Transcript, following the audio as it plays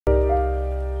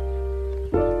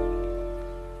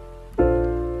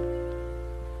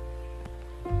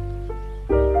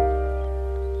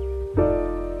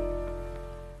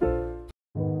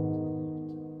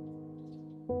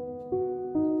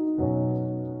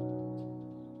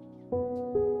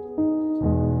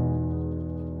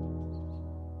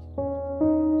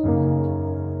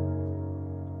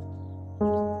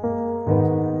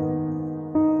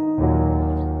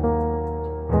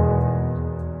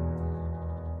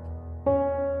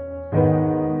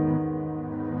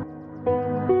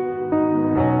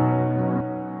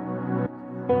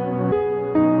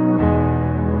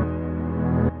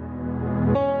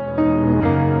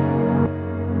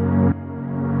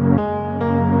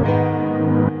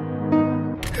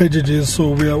Hey GGs, so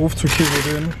we are off to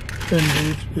KZN.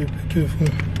 Indeed, be careful.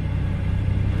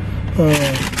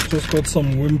 Just got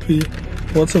some wimpy.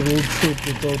 What's a road trip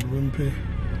without wimpy?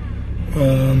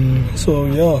 So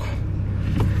yeah,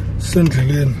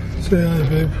 Ncane. Say hi,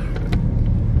 babe.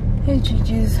 Hey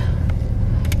GGs,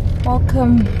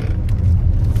 welcome.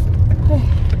 Hey,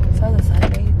 it's all the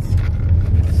sideways.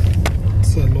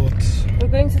 It's a lot. We're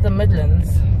going to the Midlands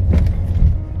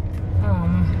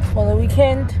for the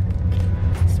weekend.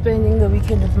 Spending the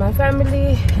weekend with my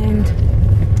family, and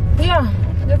yeah,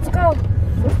 let's go.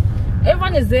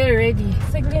 Everyone is there already.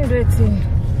 Second waiting,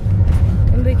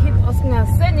 and they keep asking us,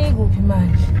 "Seni gupi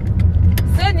manje?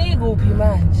 Seni gupi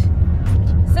manje?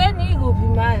 Seni gupi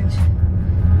manje?"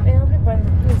 Hey, everybody,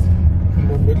 please.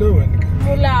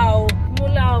 Mulau.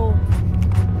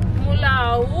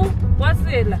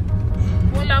 Wasela.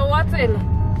 Mulau wasela.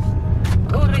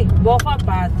 Uri, bofa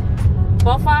bad.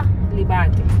 Bofa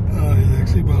libati.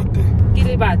 Libati.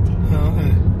 Libati.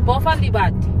 Bofa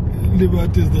libati.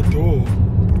 Libati is the door.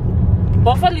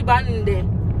 Bofa libande.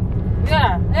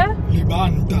 Yeah.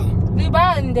 Libanda.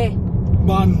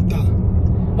 Banda.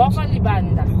 Bofa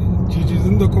libanda. Gigi's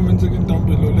in the comments again down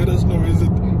below. Let us know, is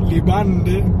it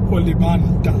libande or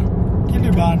libanda?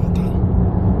 Libanda.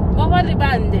 Bofa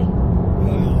libande.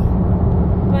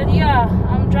 But yeah,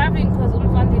 I'm driving because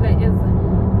Mzwandile is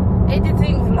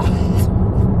editing vlogs.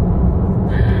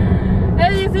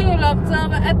 Everything vlogged,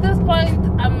 but at this point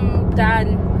I'm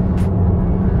done.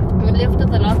 We left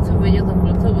the last 2 videos of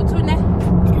October 2, ne?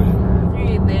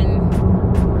 3 then.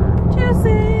 Cheers.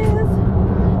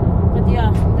 But yeah,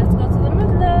 let's go to the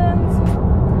Midlands.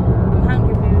 I'm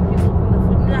hungry, baby. Please open the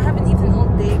food. I haven't eaten all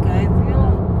day, guys.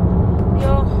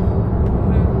 Yo.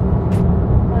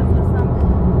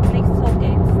 Some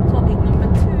next topic number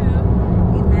 2.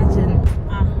 Imagine.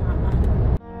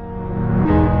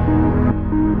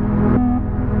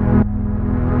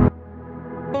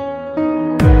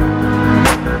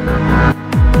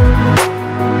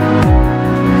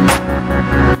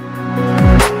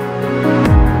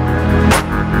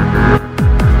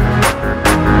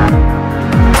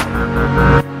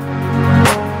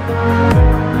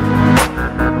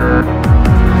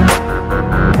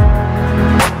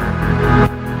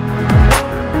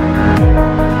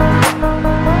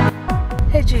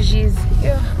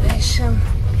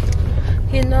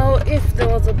 You know, if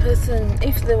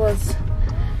there was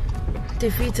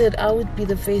defeated, I would be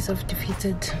the face of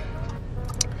defeated.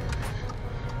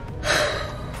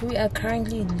 We are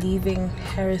currently leaving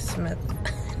Harrismith.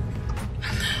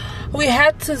 We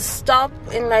had to stop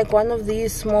in like one of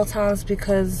these small towns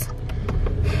because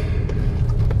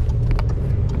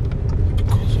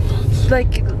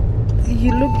like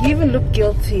you even look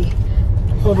guilty.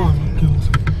 Hold on,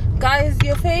 guilty. Guys,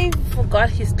 your fave forgot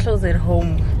his clothes at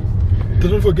home.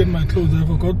 Didn't forget my clothes. I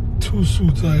forgot 2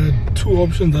 suits. I had 2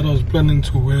 options that I was planning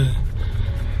to wear.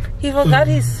 He forgot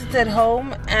his suit at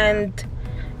home, and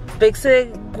we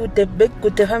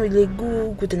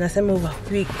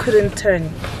couldn't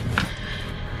turn.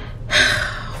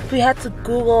 We had to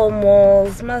Google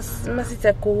malls.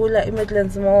 Masita Google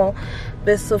Midlands Mall,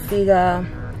 Best Sofia,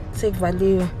 take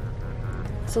value.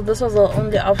 So this was the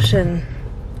only option.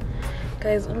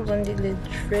 Guys, Mzwandile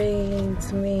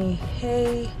trained me.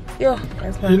 Hey, yo,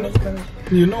 guys, my husband.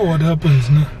 You know what happens,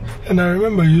 no? And I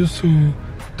remember I used to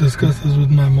discuss this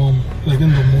with my mom, like in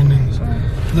the mornings.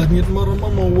 That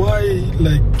mama, why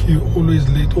like you always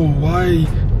late, or why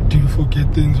do you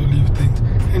forget things or leave things?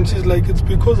 And she's like, it's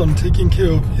because I'm taking care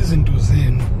of Zen,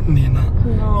 Nina.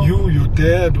 No. You, your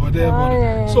dad,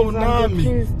 whatever. So Nami,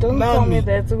 please don't tell me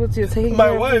that. So you're taking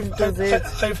my wife,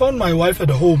 I found my wife at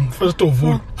home, first of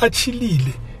all.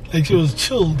 Achilile. Like she was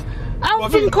chilled.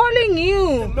 I've been calling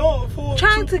you. No,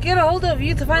 trying to get a hold of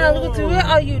you to find out where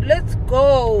are you? Let's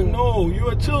go. No, you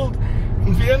are chilled.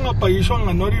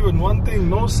 Not even one thing,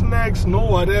 no snacks, no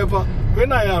whatever.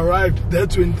 When I arrived,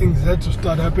 that's when things had to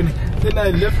start happening. Then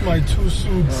I left my 2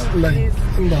 suits like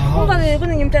in the house.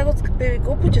 Baby,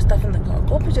 go put your stuff in the car.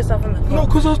 Go put your stuff in the car. No,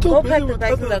 because I was still go pack the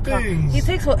bags in the car. It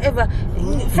takes forever.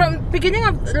 From beginning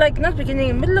of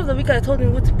middle of the week, I told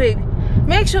him, "What's baby?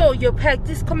 Make sure you're packed.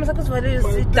 This comes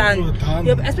is done.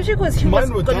 Especially because he was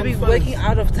going to be working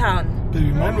out of town.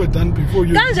 Baby, mine were done before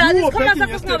you. You were packing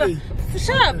yesterday.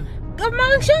 Shut up. How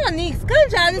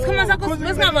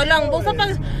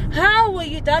were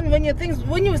you done when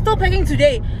you were still packing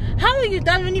today? How were you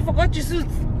done when you forgot your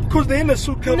suits? Because they're in a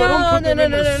suitcase. No, I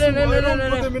don't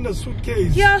put them in a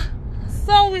suitcase. Yeah,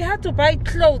 so we had to buy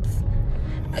clothes.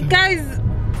 Guys,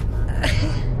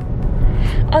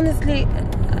 honestly,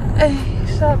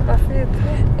 shut up.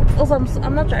 Also,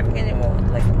 I'm not driving anymore.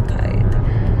 Like, I'm tired.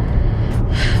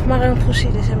 Mara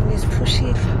pushile, somebody's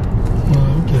pushile.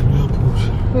 Okay, we are push.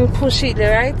 Pushile,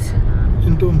 right?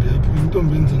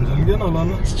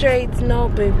 Straight, no,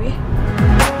 baby.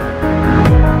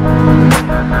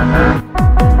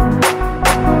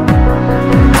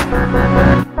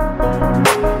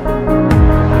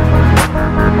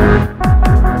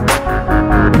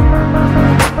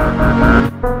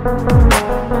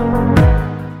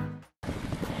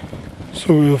 So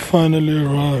we have finally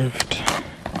arrived.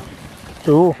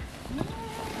 Oh.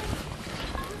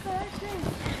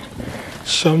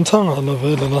 Shamtanga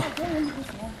la.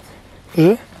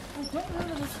 Yeah?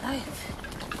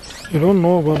 You don't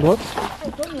know about what? I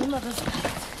don't remember this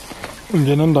light. I'm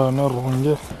getting down there wrong,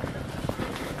 yeah.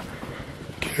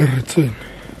 Return.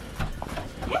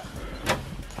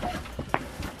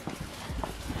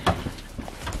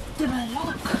 Did I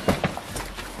lock?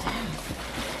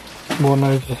 One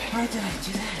eye. Why did I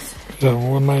do this? Yeah,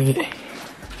 one eye.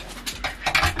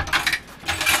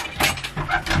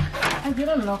 I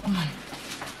didn't lock, man.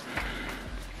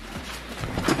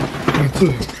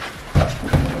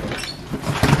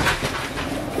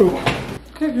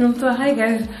 Good room tour. Hi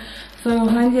guys. So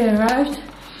Monday arrived.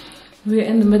 We're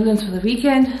in the Midlands for the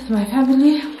weekend. It's my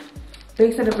family.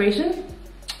 Big celebration.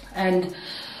 And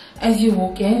as you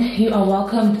walk in, you are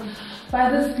welcomed by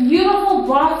this beautiful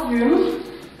bathroom.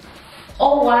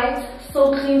 All white,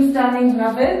 so clean, stunning,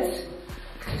 love it.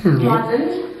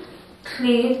 Modern,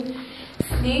 clean,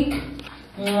 sleek.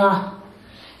 Mwah.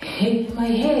 Hey, my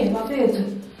hair, my face.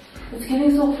 It's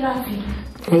getting so fluffy.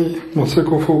 Hey,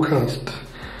 Maseko forecast.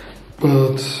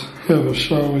 But we have a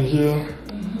shower here.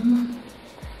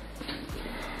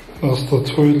 That's the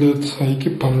toilet. I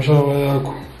keep a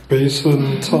shower,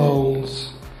 basin,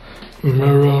 towels,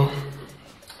 mirror.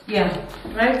 Yeah,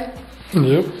 right?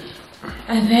 Yep.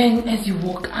 And then as you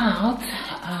walk out,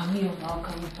 you're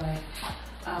welcomed by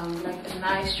like a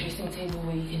nice dressing table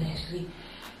where you can actually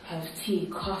have tea,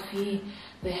 coffee.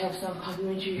 They have some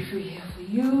complimentary food here for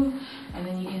you, and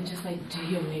then you can just like do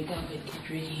your makeup and get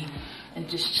ready and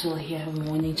just chill here, have a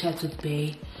morning chat with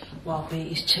Bay while Bay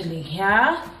is chilling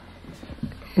here.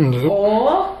 Yep.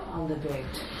 Or on the bed.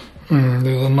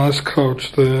 There's a nice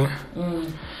couch there.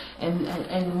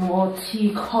 And more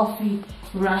tea, coffee,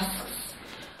 rusks.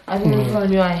 I think it's gonna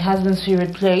be my husband's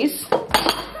favorite place.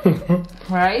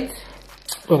 Right?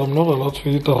 But I'm not allowed to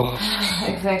eat the rusks.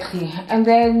 Exactly. And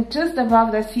then just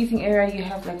above that seating area you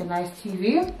have like a nice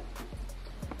TV.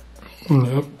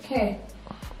 Yep. Okay.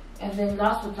 And then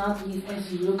last but not least,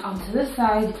 as you look onto this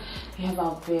side, you have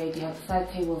our bed, you have the side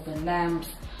tables, the lamps,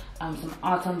 some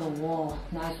art on the wall,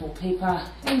 nice wallpaper,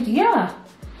 and yeah.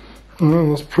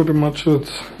 That's pretty much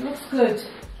it. Looks good.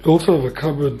 You also have a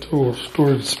cupboard or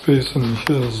storage space in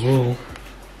here as well.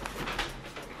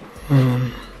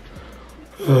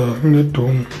 In the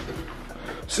dome.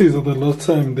 See, so the last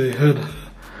time they had her,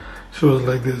 she was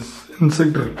like this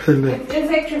insect repellent. It's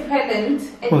insect repellent,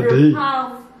 and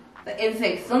repels the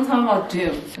insects. Don't talk about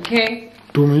doom, okay?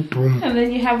 Doom. And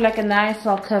then you have like a nice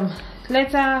welcome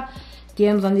letter.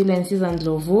 Mzwandile and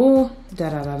Siza,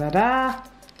 da-da-da-da-da.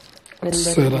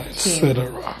 Etc.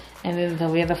 And then the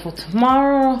weather for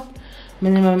tomorrow,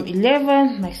 minimum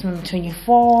 11, maximum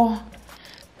 24.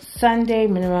 Sunday,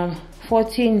 minimum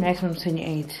 14, maximum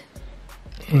 28.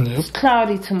 Yep. It's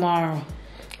cloudy tomorrow.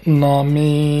 Nah,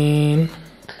 man.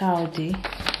 Cloudy.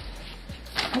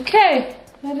 Okay,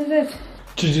 that is it.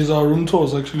 Gigi's, our room tour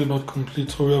is actually not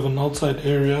complete, so we have an outside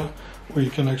area where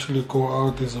you can actually go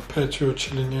out. There's a patio,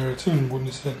 chilling area. It's in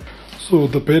Bunisen. So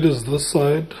the bed is this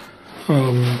side.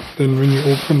 Then when you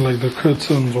open like the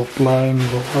curtains or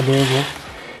blinds or whatever,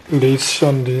 lace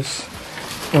shandies,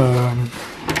 you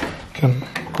can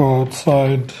go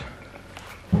outside,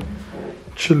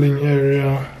 chilling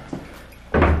area,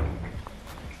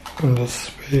 and the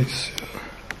space here.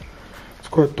 It's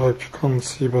quite dark, you can't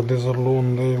see, but there's a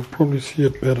lawn there. You'll probably see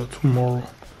it better tomorrow.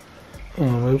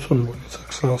 Maybe some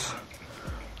success.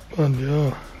 And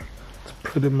yeah, that's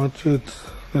pretty much it.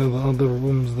 There are the other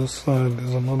rooms this side.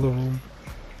 There's another room.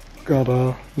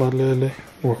 Gara, Balele,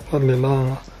 or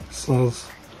Balelanga, Saz.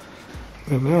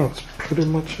 And yeah, that's pretty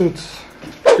much it.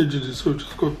 Hey Gigi, so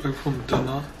just got back from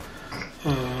dinner.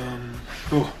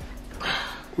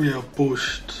 We are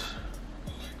bushed.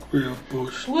 We are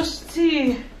bushed. Bush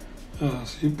tea.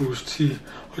 See, bush tea.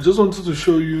 I just wanted to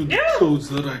show you the clothes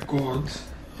that I got.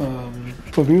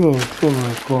 So these are the clothes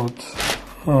I got.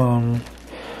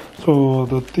 So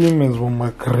the theme is on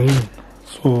my green.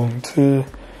 So it's a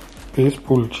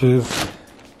baseball jersey.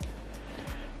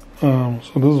 So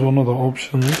this is one of the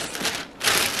options.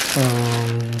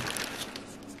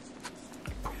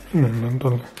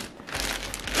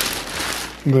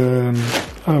 Then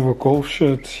I have a golf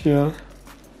shirt here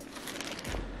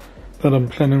that I'm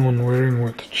planning on wearing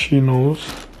with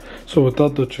chinos. So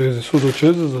without the jersey. So the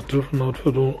jersey is a different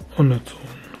outfit on its own.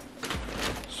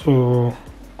 So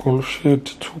golf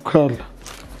shirt,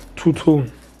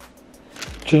 two-tone,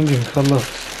 changing colors.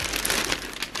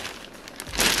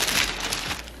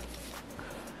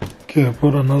 Okay, I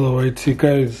put another white tee.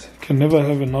 Guys, you can never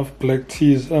have enough black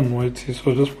tees and white tees,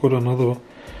 so I just put another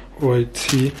white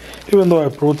tee. Even though I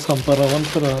brought some, but I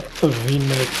wanted a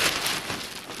V-neck.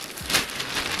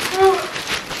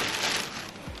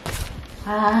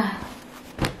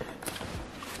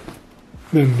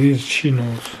 Then these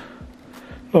chinos.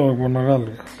 Oh, I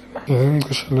think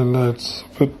the lights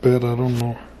a bit better, I don't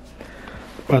know.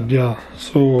 But yeah,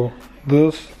 so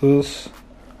this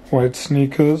white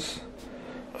sneakers,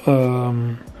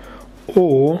 or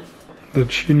the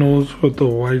chinos with the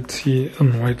white tee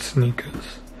and white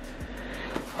sneakers.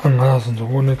 But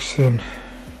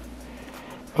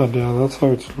yeah, that's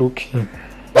how it's looking.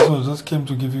 So I just came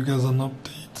to give you guys an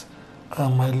update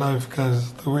on my life,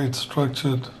 guys, the way it's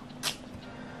structured.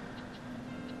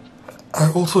 I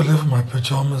also leave my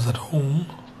pajamas at home,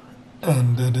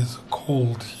 and it is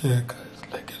cold here, guys.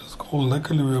 Like, it is cold.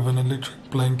 Luckily we have an electric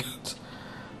blanket,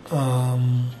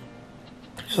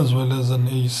 as well as an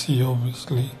AC,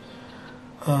 obviously.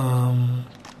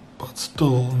 But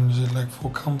still, like,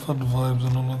 for comfort vibes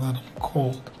and all of that, I'm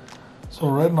cold. So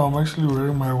right now I'm actually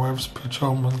wearing my wife's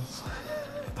pajamas.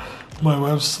 My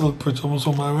wife's silk pajamas.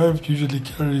 So my wife usually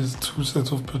carries 2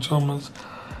 sets of pajamas.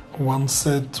 One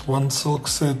set, one silk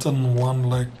set, and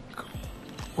one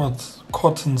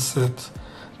cotton set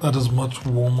that is much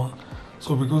warmer.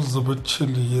 So because it's a bit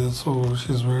chilly here, so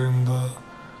she's wearing the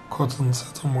cotton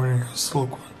set, I'm wearing her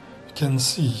silk one. You can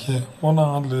see here.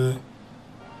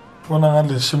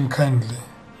 Shim kindly.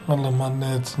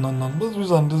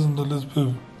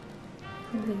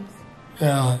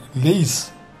 Yeah,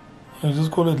 lace. I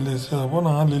just call it lace. Yeah,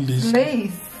 lace.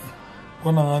 Lace.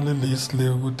 Lace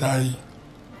would die.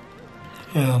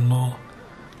 Yeah, no.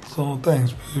 So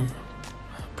thanks, babe.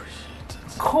 I appreciate it.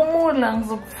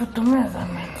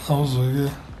 How's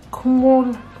it? Come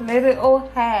on, let it all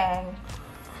hang.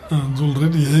 It's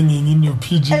already hanging in your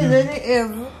PG. And then it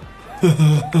is.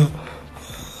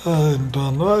 I'm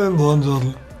done.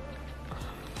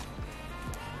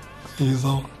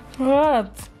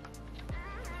 What?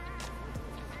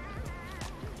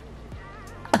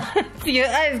 Your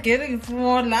eyes getting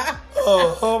smaller.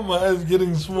 Oh, my eyes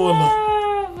getting smaller. Oh,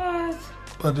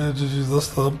 but yeah, that's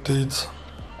the update.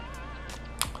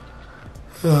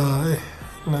 Yeah,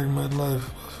 like my life.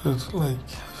 I feel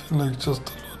like just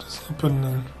a lot is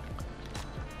happening.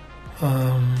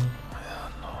 Yeah,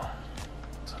 no,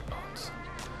 it's a lot.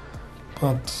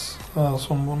 But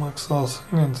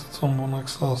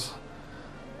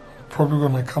probably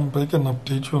gonna come back and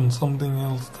update you on something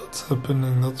else that's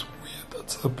happening. That's weird.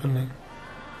 That's happening.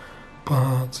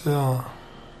 But yeah.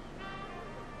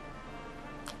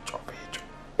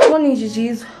 Morning,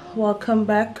 GGs. Welcome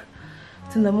back.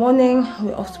 It's in the morning.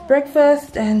 We're off to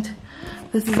breakfast, and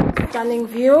this is a stunning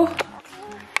view.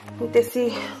 Let's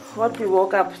see what we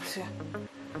woke up to.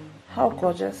 How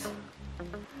gorgeous.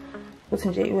 But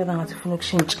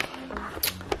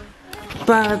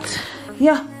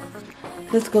yeah,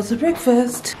 let's go to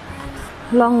breakfast.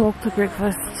 Long walk to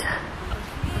breakfast.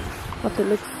 But it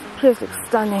looks pretty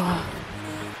stunning.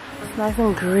 It's nice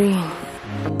and green.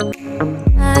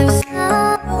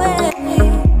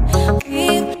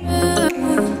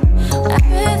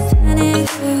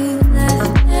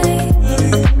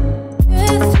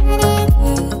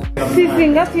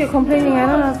 See, after you're complaining, I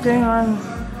don't know what's going on.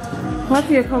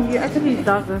 After you're complaining, actually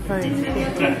dark the side.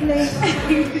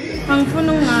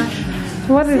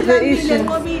 What is the issue?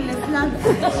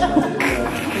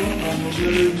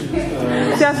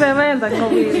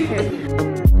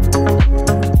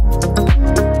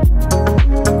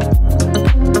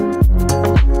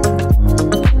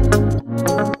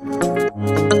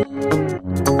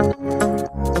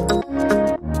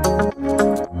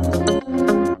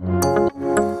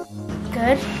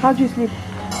 Good. How'd you sleep?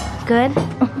 Good.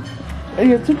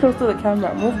 You're too close to the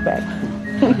camera. Move back.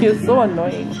 You're so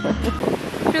annoying.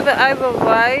 Through the eyes of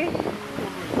why?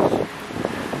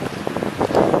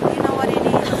 You know what it is?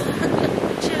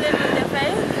 Chilling with the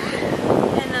face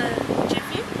and a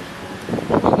jiffy.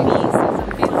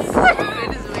 Me,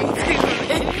 it is waiting.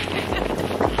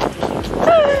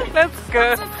 That's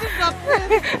good.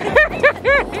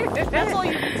 That's all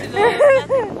you need to know.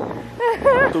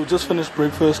 So we just finished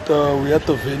breakfast. We're at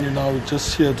the venue now. We're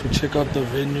just here to check out the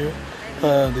venue.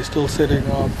 They're still setting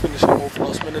up, finishing off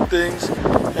last minute things,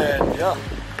 and yeah,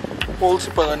 all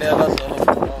super for now.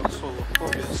 So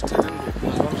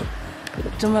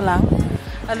Dumalang.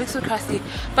 I look so crusty.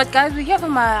 But guys, we're here for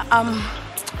my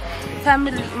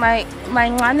family. My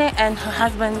Ncane and her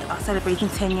husband are celebrating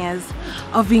 10 years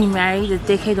of being married, a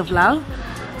decade of love.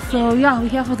 So yeah, we're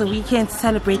here for the weekend to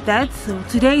celebrate that. So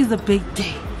today is a big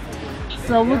day.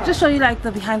 So we'll just show you like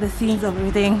the behind the scenes of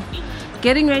everything.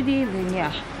 Getting ready, then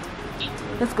yeah.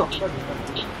 Let's go.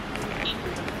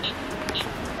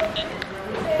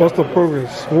 What's the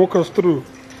progress? Walk us through.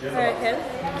 Okay.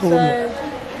 So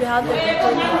we have the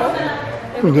people.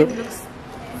 Everything looks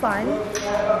fine.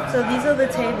 So these are the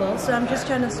tables. So I'm just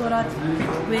trying to sort out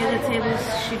where the tables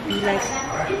should be. Like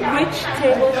which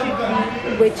table should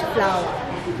be which flower.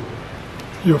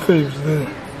 Your faves there.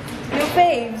 Your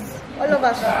faves. All of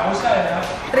us.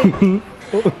 3.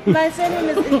 My surname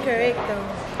is incorrect though.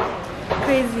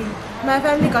 Crazy. My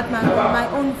family got my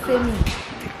own family.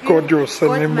 Got your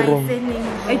surname wrong.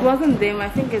 It wasn't them. I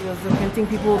think it was the printing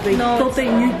people. They thought they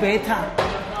knew better.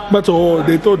 But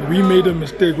they thought we made a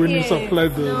mistake when we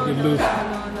supplied the list.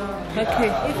 No. Okay.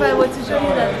 If I were to show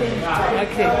you that thing.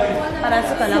 Okay.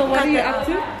 So what are you up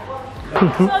to?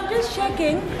 So I'm just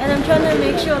checking and I'm trying to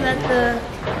make sure that the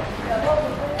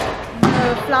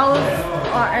flowers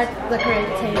are at the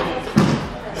correct table.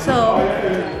 So,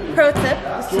 pro tip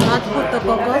is to not put the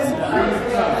bogos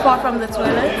far from the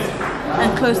toilet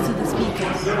and close to the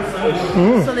speakers.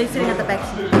 So they're sitting at the back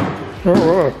seat.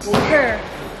 Alright. Sure.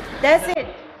 That's it.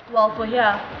 Well, for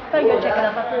here, if I go check it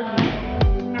out,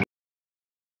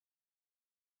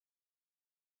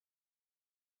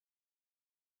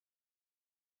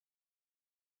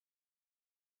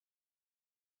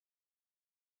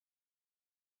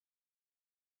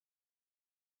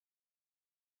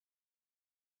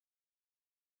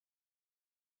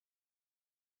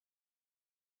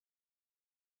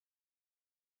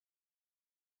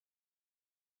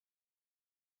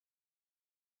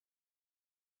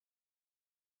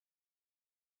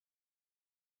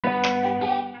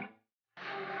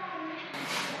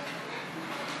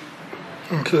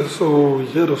 Okay, so we're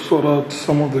here to sort out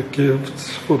some of the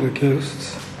gifts for the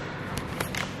guests.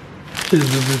 Here's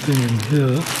everything in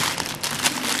here.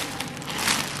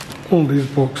 All these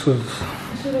boxes.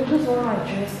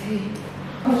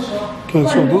 Okay,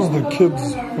 so this is the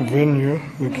kids' venue.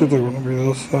 The kids are going to be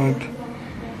this side.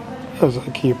 As I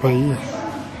keep here.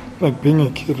 Like being a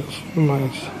kid is so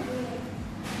nice.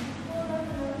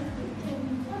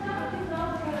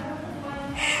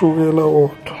 Shugela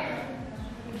Auto.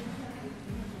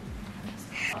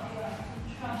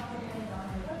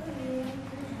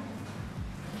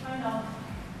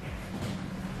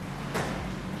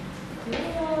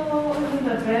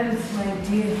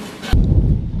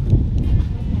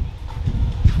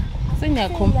 Senya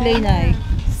complain ay.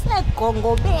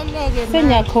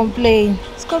 Senya complain.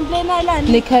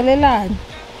 Nikhalelani.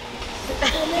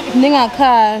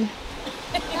 Ningakhali.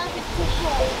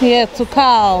 Yeah, to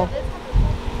cow.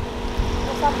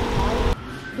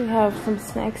 We have some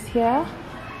snacks here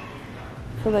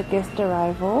for the guest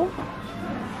arrival.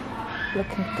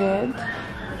 Looking good.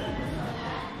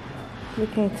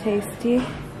 Looking tasty.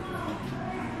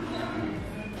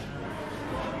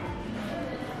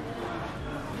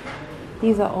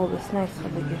 These are all the snacks for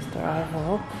the guest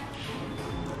arrival.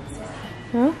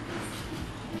 Huh?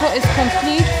 So it's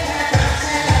complete.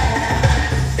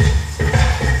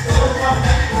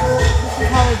 This is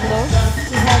how it looks.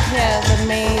 We have here the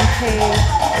main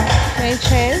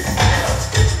chairs.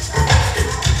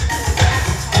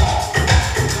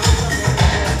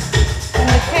 And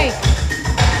the cake.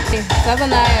 That's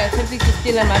an eye. I think it's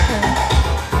still in my phone.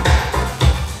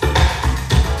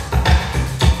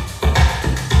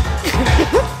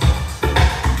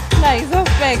 Like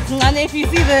suspect, and if you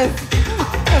see this,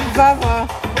 Baba.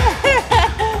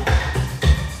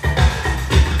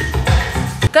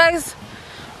 Guys,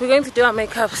 we're going to do our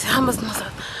makeup. I must know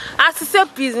that. I so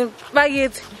busy, but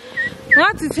yet,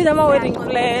 not to see my wedding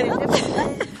plan.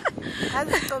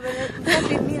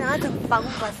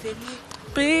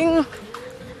 Being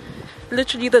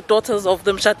literally the daughters of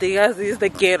the Mshadigas is the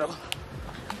ghetto.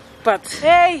 But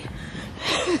hey.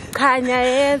 Because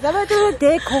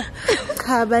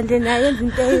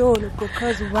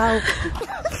wow.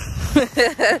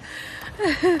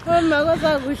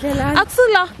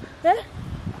 Axula,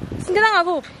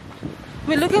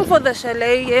 we're looking for the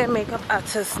chalet makeup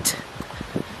artist.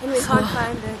 And we can't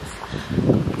find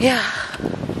it. Yeah.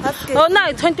 Oh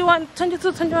no, 21,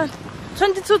 22, 21,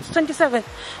 22 to 27.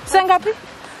 Sangapi?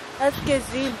 That's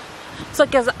Gezil. So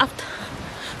Gez after.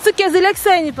 So Gezil like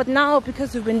saying, but now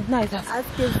because we've been nice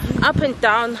up and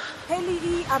down.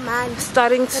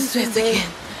 Starting to sweat again.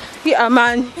 Yeah,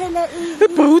 man. The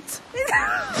boot.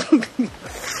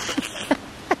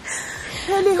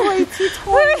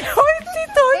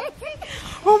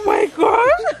 Oh my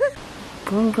god.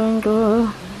 Go, go,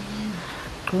 go.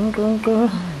 Go, go, go.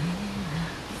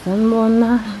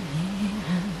 Sanbona.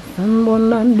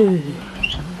 Sanbona.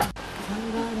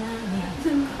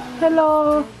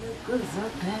 Hello.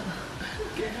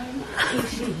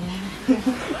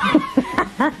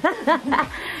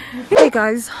 Hey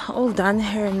guys, all done.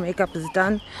 Hair and makeup is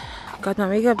done. Got my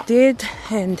makeup did,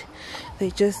 and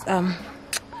they just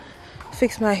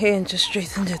fixed my hair and just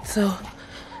straightened it. So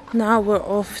now we're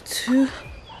off to,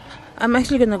 I'm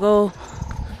actually gonna go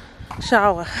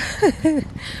shower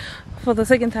for the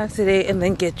second time today and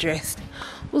then get dressed.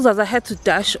 I had to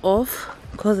dash off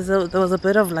because there was a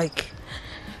bit of like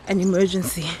an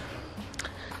emergency,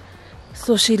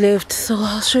 so she left. So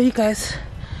I'll show you guys.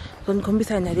 She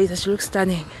looks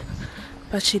stunning,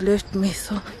 but she left me,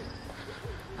 so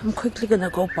I'm quickly gonna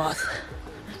go bath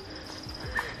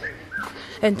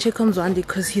and check on Mzwandile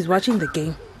because he's watching the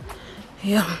game.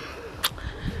 Yeah.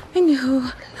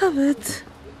 Anywho, love it.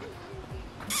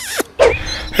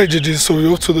 Hey Gigi, so we're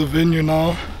off to the venue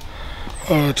now.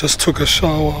 Just took a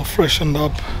shower, freshened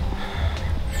up,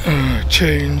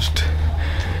 changed,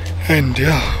 and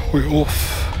yeah, we're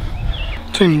off.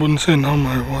 Wouldn't say how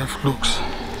my wife looks.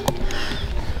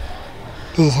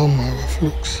 This is how my wife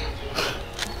looks.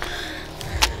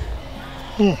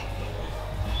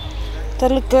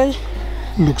 That look good?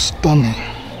 Looks stunning.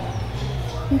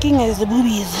 Thinking is the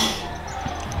boobies.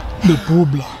 The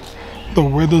boobla. The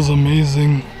weather's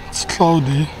amazing. It's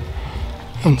cloudy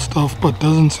and stuff, but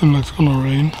doesn't seem like it's gonna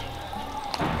rain.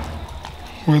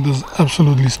 Weather's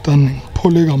absolutely stunning.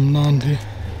 Polega mnandi.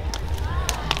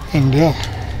 And yeah,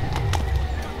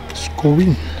 let's go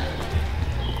in.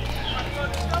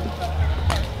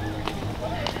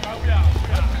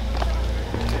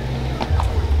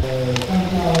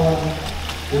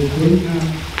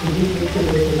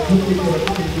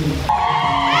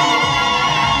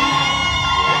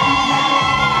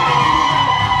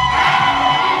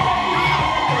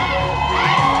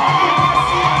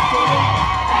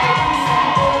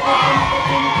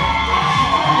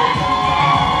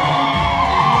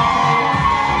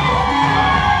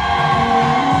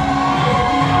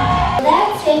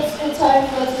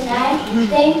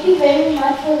 Thank you very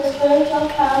much for the spiritual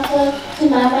counsel to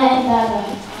Mama and Baba.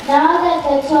 Now that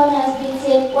the tone has been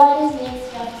set, what is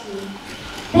next up to?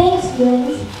 Thanks,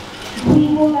 friends. We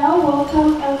will now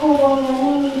welcome Uncle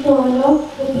Wongani Mitono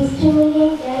with his 2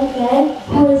 million grand,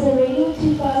 who is already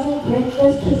 2,000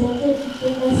 breakfast presented to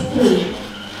give us 3.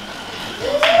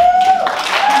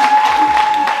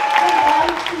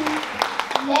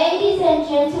 Ladies and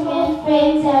gentlemen,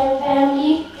 friends and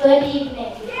family, good evening.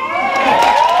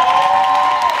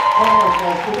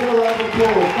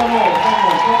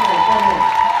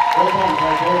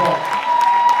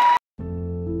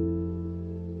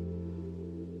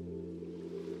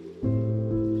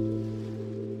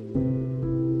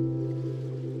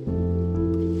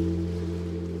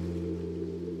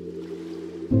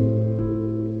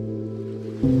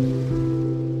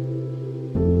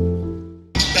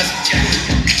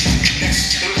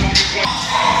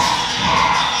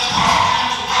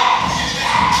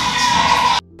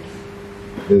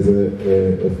 There's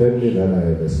a family that I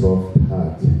have a soft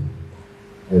heart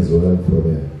as well for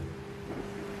them.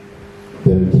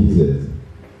 The Ncane,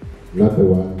 not the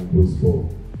one who spoke.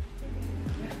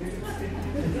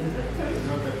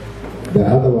 The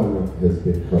other one has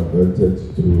been converted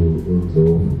to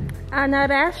Ncane. I know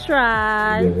that's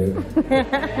right.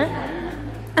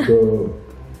 Yeah. So,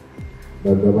 I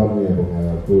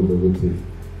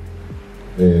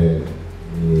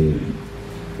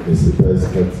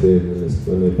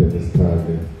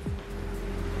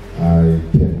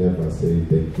can never say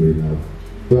thank you enough.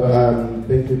 So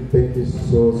thank you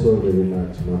so very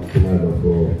much, Ma'am Kumalo,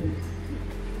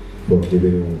 for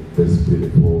giving this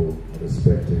beautiful,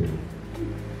 respecting,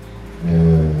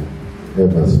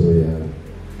 ever so young.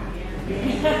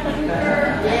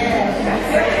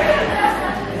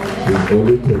 She's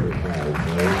only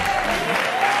 25, right?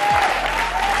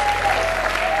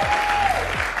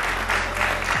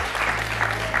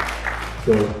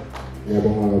 So,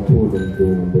 ngiyabonga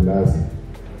kakhulu Mbulazi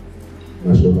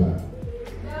Mashoba.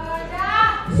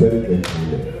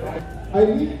 I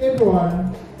need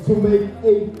everyone to make a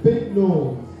big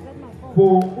noise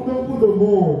for Unokudo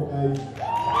Mo, guys.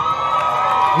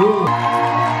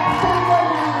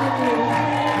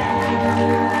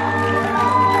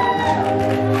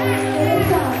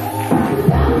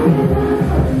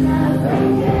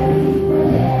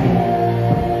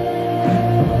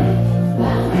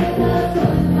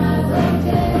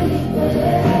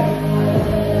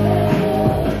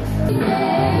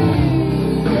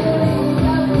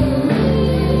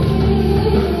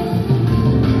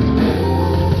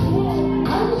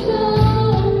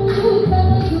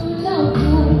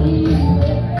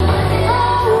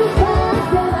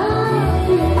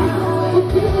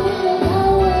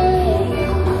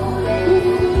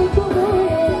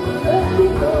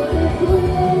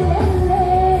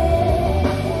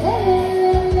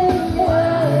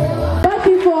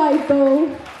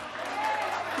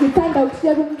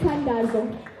 umthandazo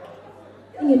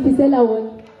ingiphisela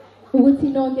wona ukuthi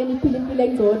nonke niphile impilo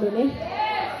engcono ne.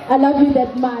 I love you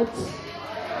that much.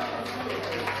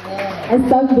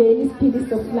 Asibambeni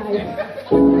isiphilisi of life.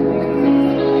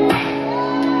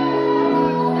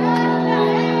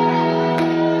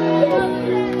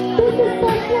 This is so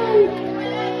nice.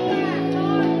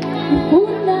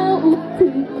 Ufuna uthi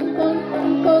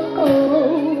konkonkonko.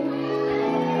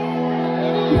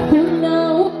 Ufuna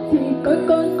uthi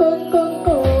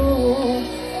konkonkonko.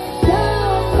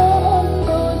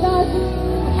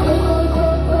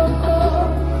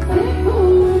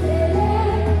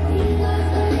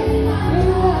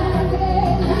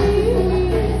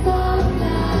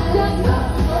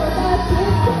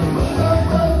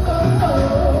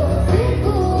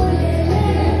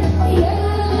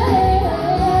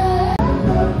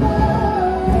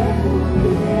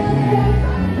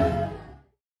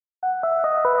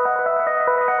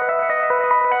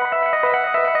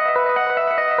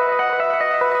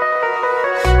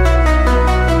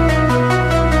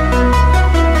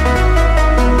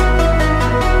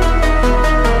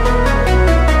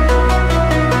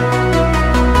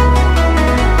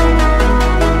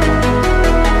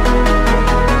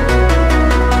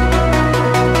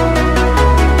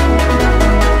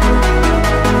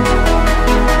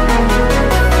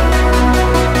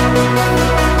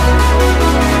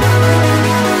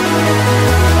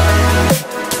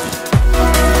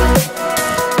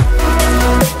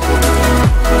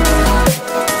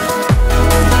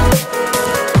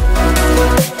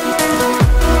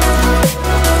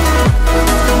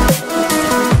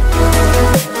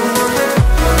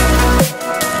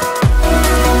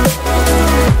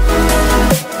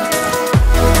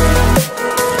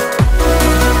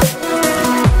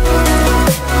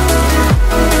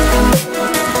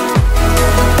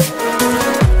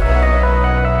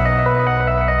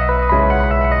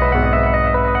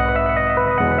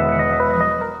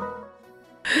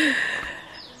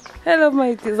 Hello,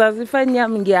 my Zaza. If I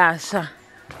am Gyasha.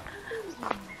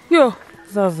 Yo,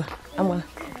 Zaza.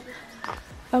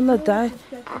 I'm not dying.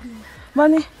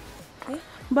 Bunny? Eh?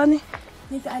 Bunny?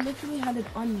 Yes, I literally had it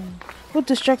on me. What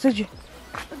distracted you?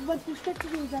 What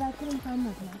distracted me is that I couldn't find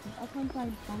my glasses. I can't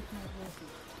find both my glasses.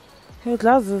 Your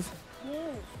glasses?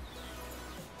 Yes.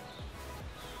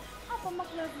 I put my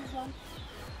glasses on.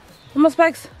 My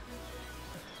specs?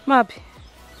 Mappy?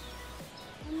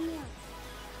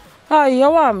 Hi, you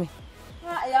want me?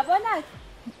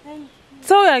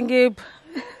 So young, Gabe.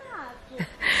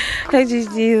 Hey,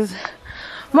 jeez.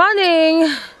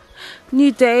 Morning.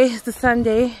 New day. It's the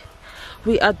Sunday.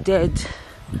 We are dead.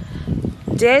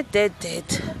 Dead.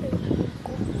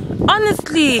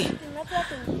 Honestly,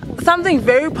 something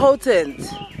very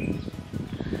potent.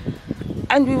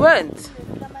 And we weren't.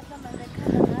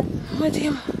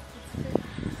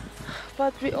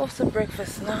 But we also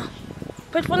breakfast now.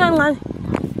 But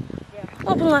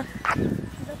open one.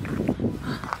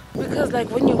 Because like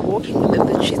when you're walking within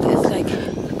the trees, it's like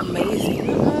amazing.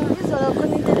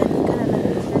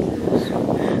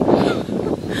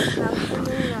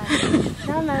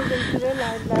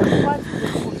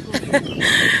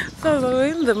 So we're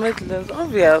in the Midlands,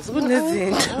 obvious. What is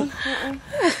it?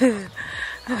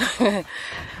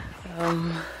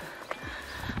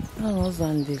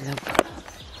 Mzwandile.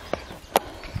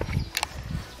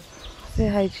 Say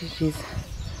hi, Gigi's.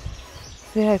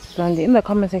 Say hi to Zandi in the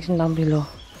comment section down below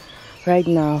right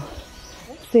now.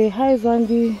 Say hi,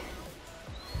 Zandi,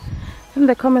 in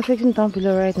the comment section down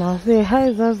below right now. Say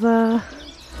hi, Zaza.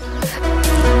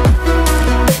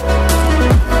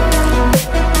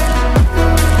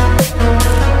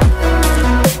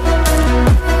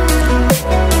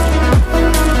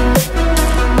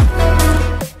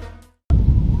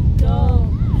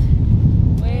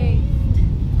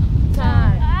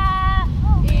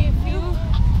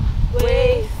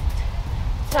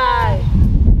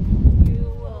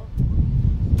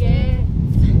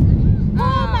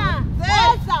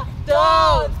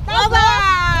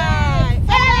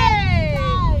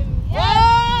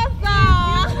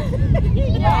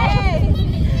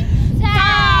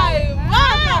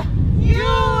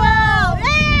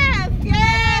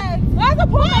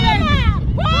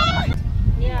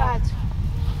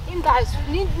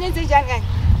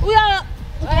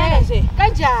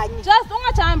 Just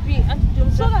don't champi.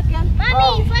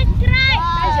 Mommy, first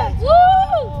try. Woo!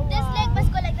 This leg must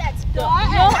go like that. No,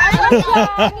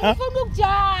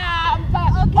 jump.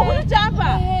 Okay. Jump.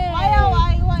 Why?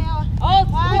 Oh,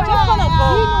 we just gonna go.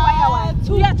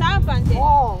 Two jump and say.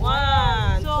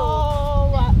 1, 2.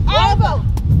 Elbow.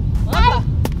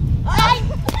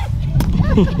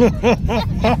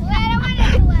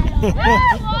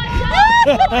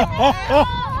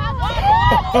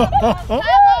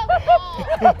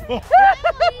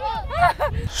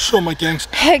 Show my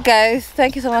gangster. Hey guys,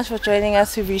 thank you so much for joining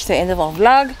us. We've reached the end of our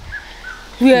vlog.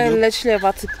 We are literally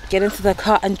about to get into the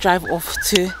car and drive off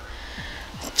to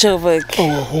Joburg.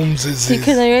 Our homes is. You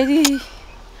can already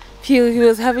feel he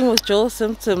was having withdrawal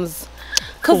symptoms.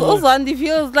 Because Mzwandile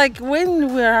feels like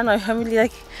when we're around our family,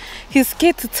 like he's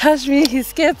scared to touch me, he's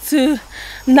scared to.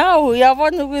 Now, he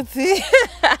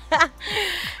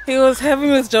was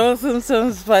having withdrawal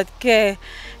symptoms, but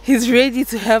he's ready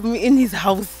to have me in his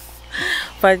house.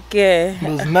 But it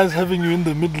was nice having you in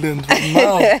the Midlands, but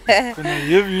now when I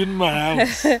have you in my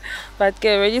house. But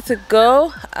ready to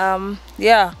go.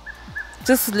 Yeah,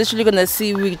 just literally gonna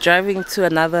see we're driving to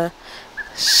another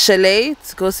chalet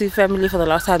to go see family for the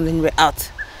last time, then we're out.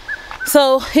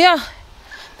 So yeah,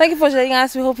 thank you for joining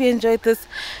us. We hope you enjoyed this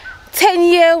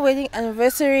 10-year wedding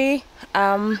anniversary.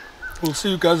 We'll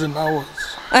see you guys in hours.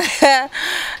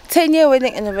 10-year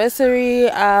wedding anniversary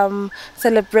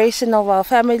celebration of our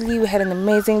family. We had an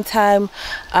amazing time.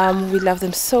 We love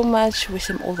them so much. Wish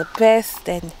them all the best,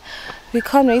 and we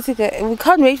can't wait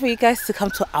for you guys to come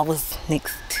to ours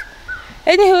next.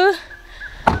 Anywho,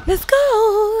 let's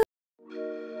go.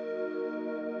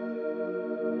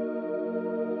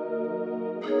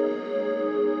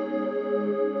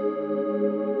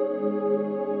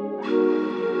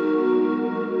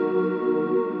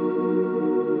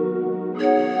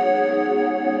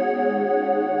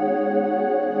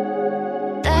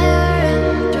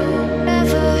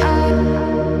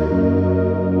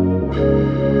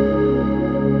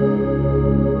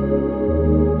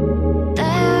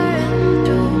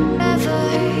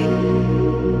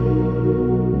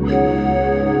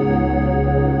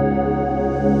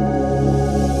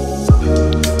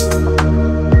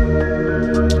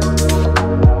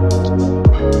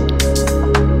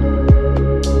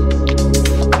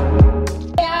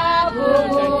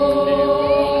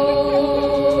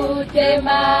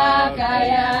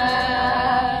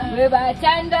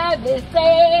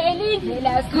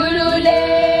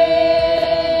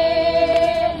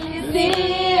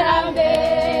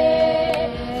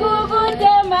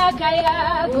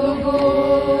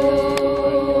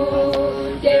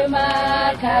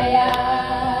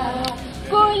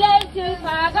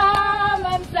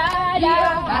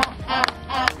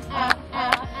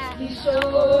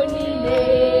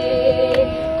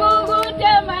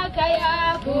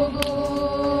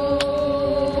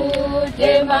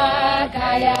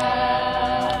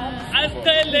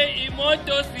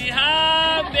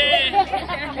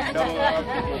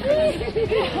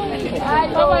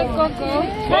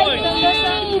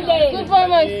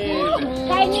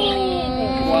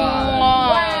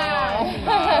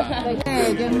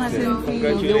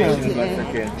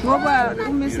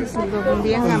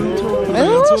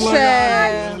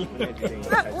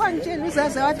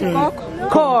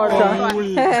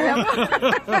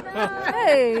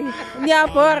 Hey,